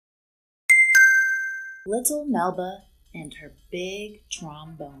Little Melba and Her Big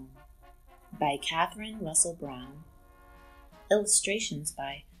Trombone by Katheryn Russell-Brown. Illustrations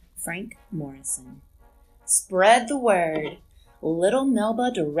by Frank Morrison. Spread the word. Little Melba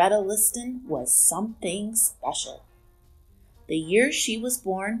Doretta Liston was something special. The year she was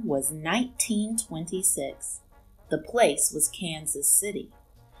born was 1926. The place was Kansas City,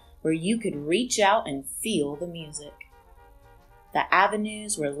 where you could reach out and feel the music. The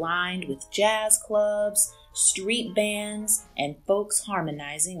avenues were lined with jazz clubs, street bands, and folks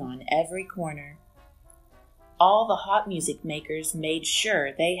harmonizing on every corner. All the hot music makers made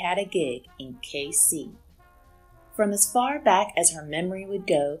sure they had a gig in KC. From as far back as her memory would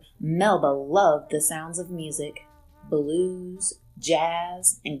go, Melba loved the sounds of music. Blues,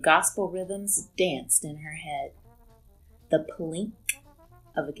 jazz, and gospel rhythms danced in her head. The plink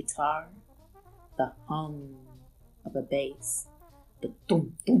of a guitar, the hum of a bass, the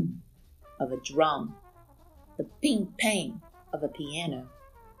thum-thum of a drum, the ping-pang of a piano,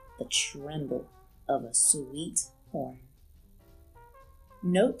 the tremble of a sweet horn.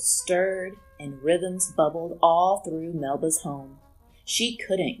 Notes stirred and rhythms bubbled all through Melba's home. She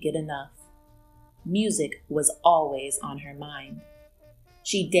couldn't get enough. Music was always on her mind.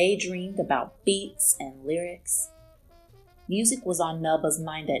 She daydreamed about beats and lyrics. Music was on Melba's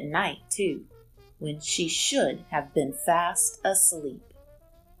mind at night, too, when she should have been fast asleep.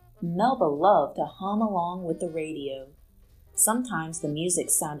 Melba loved to hum along with the radio. Sometimes the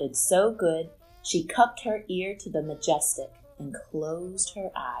music sounded so good, she cupped her ear to the majestic and closed her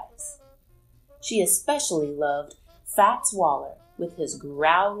eyes. She especially loved Fats Waller with his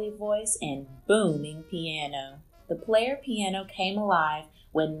growly voice and booming piano. The player piano came alive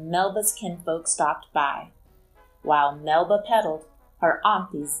when Melba's kinfolk stopped by. While Melba pedaled, her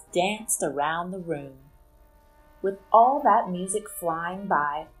aunties danced around the room. With all that music flying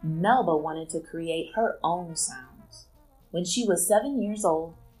by, Melba wanted to create her own sounds. When she was 7 years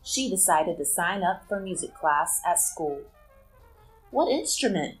old, she decided to sign up for music class at school. What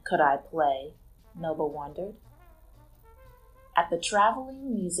instrument could I play? Melba wondered. At the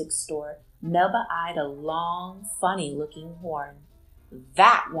traveling music store, Melba eyed a long, funny-looking horn.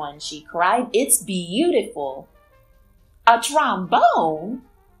 That one, she cried, it's beautiful. A trombone?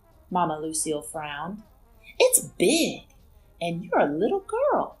 Mama Lucille frowned. It's big, and you're a little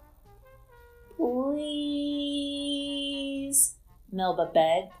girl. Please, Melba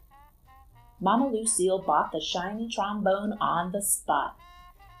begged. Mama Lucille bought the shiny trombone on the spot.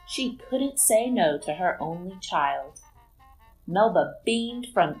 She couldn't say no to her only child. Melba beamed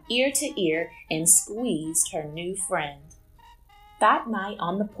from ear to ear and squeezed her new friend. That night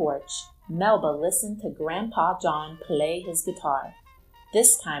on the porch, Melba listened to Grandpa John play his guitar.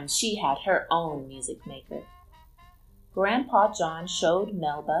 This time she had her own music maker. Grandpa John showed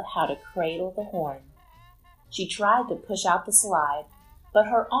Melba how to cradle the horn. She tried to push out the slide, but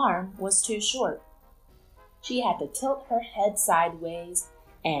her arm was too short. She had to tilt her head sideways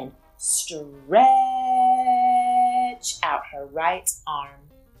and stretch out her right arm.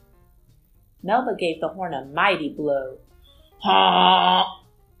 Melba gave the horn a mighty blow. Ha!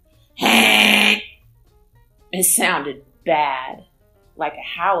 Ha! It sounded bad, like a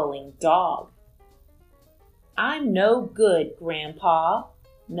howling dog. I'm no good, Grandpa,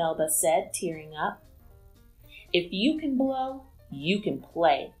 Melba said, tearing up. If you can blow, you can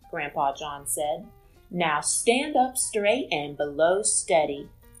play, Grandpa John said. Now stand up straight and blow steady.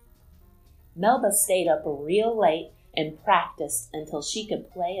 Melba stayed up real late and practiced until she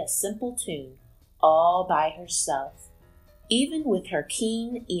could play a simple tune all by herself. Even with her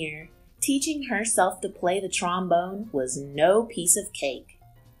keen ear, teaching herself to play the trombone was no piece of cake.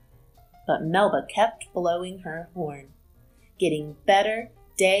 But Melba kept blowing her horn, getting better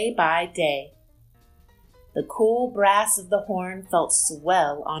day by day. The cool brass of the horn felt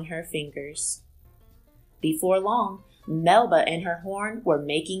swell on her fingers. Before long, Melba and her horn were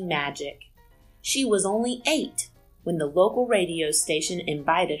making magic. She was only 8 when the local radio station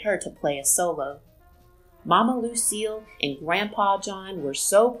invited her to play a solo. Mama Lucille and Grandpa John were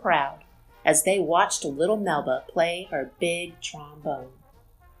so proud as they watched little Melba play her big trombone.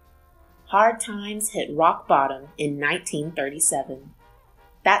 Hard times hit rock bottom in 1937.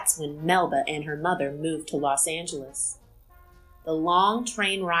 That's when Melba and her mother moved to Los Angeles. The long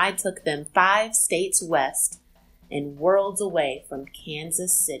train ride took them 5 states west and worlds away from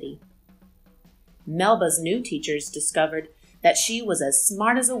Kansas City. Melba's new teachers discovered that she was as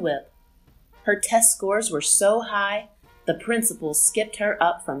smart as a whip. Her test scores were so high, the principal skipped her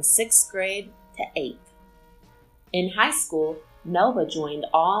up from 6th grade to 8th. In high school, Melba joined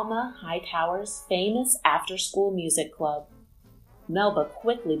Alma Hightower's famous after-school music club. Melba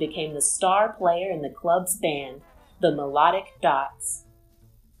quickly became the star player in the club's band, the Melodic Dots.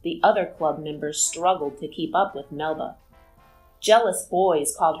 The other club members struggled to keep up with Melba. Jealous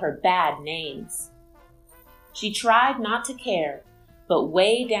boys called her bad names. She tried not to care, but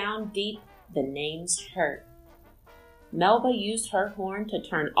way down deep, the names hurt. Melba used her horn to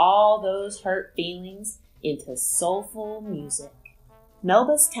turn all those hurt feelings into soulful music.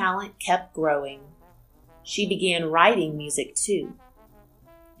 Melba's talent kept growing. She began writing music too.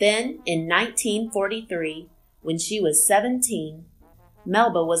 Then, in 1943, when she was 17,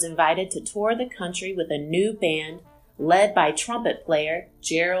 Melba was invited to tour the country with a new band led by trumpet player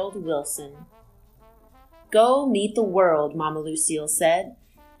Gerald Wilson. "Go meet the world," Mama Lucille said,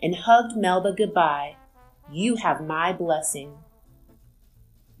 and hugged Melba goodbye. "You have my blessing."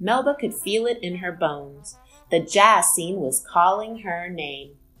 Melba could feel it in her bones. The jazz scene was calling her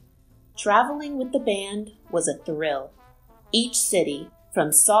name. Traveling with the band was a thrill. Each city,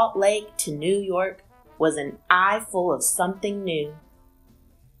 from Salt Lake to New York, was an eye full of something new.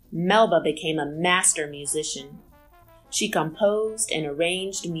 Melba became a master musician. She composed and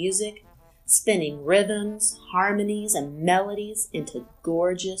arranged music, spinning rhythms, harmonies, and melodies into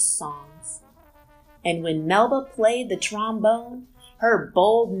gorgeous songs. And when Melba played the trombone, her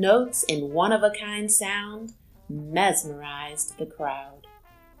bold notes and one-of-a-kind sound mesmerized the crowd.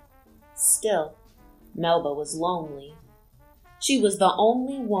 Still, Melba was lonely. She was the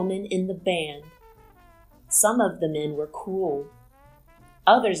only woman in the band. Some of the men were cruel.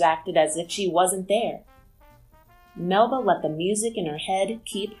 Others acted as if she wasn't there. Melba let the music in her head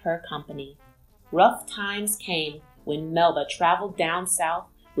keep her company. Rough times came when Melba traveled down south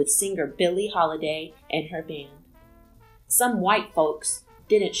with singer Billie Holiday and her band. Some white folks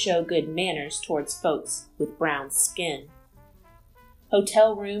didn't show good manners towards folks with brown skin.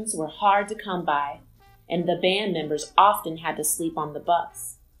 Hotel rooms were hard to come by, and the band members often had to sleep on the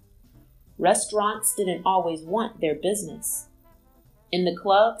bus. Restaurants didn't always want their business. In the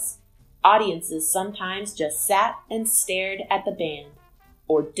clubs, audiences sometimes just sat and stared at the band,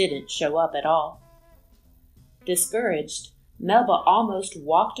 or didn't show up at all. Discouraged, Melba almost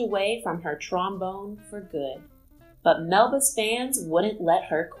walked away from her trombone for good. But Melba's fans wouldn't let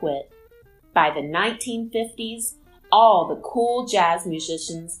her quit. By the 1950s, all the cool jazz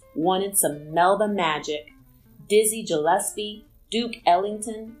musicians wanted some Melba magic. Dizzy Gillespie, Duke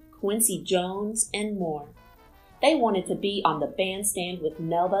Ellington, Quincy Jones, and more. They wanted to be on the bandstand with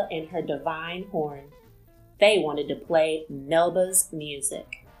Melba and her divine horn. They wanted to play Melba's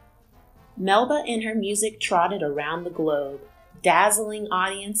music. Melba and her music trotted around the globe, dazzling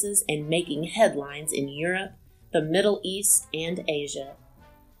audiences and making headlines in Europe, the Middle East, and Asia.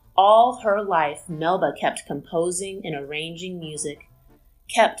 All her life, Melba kept composing and arranging music,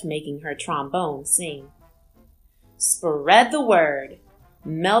 kept making her trombone sing. Spread the word!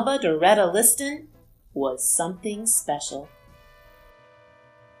 Melba Doretta Liston was something special.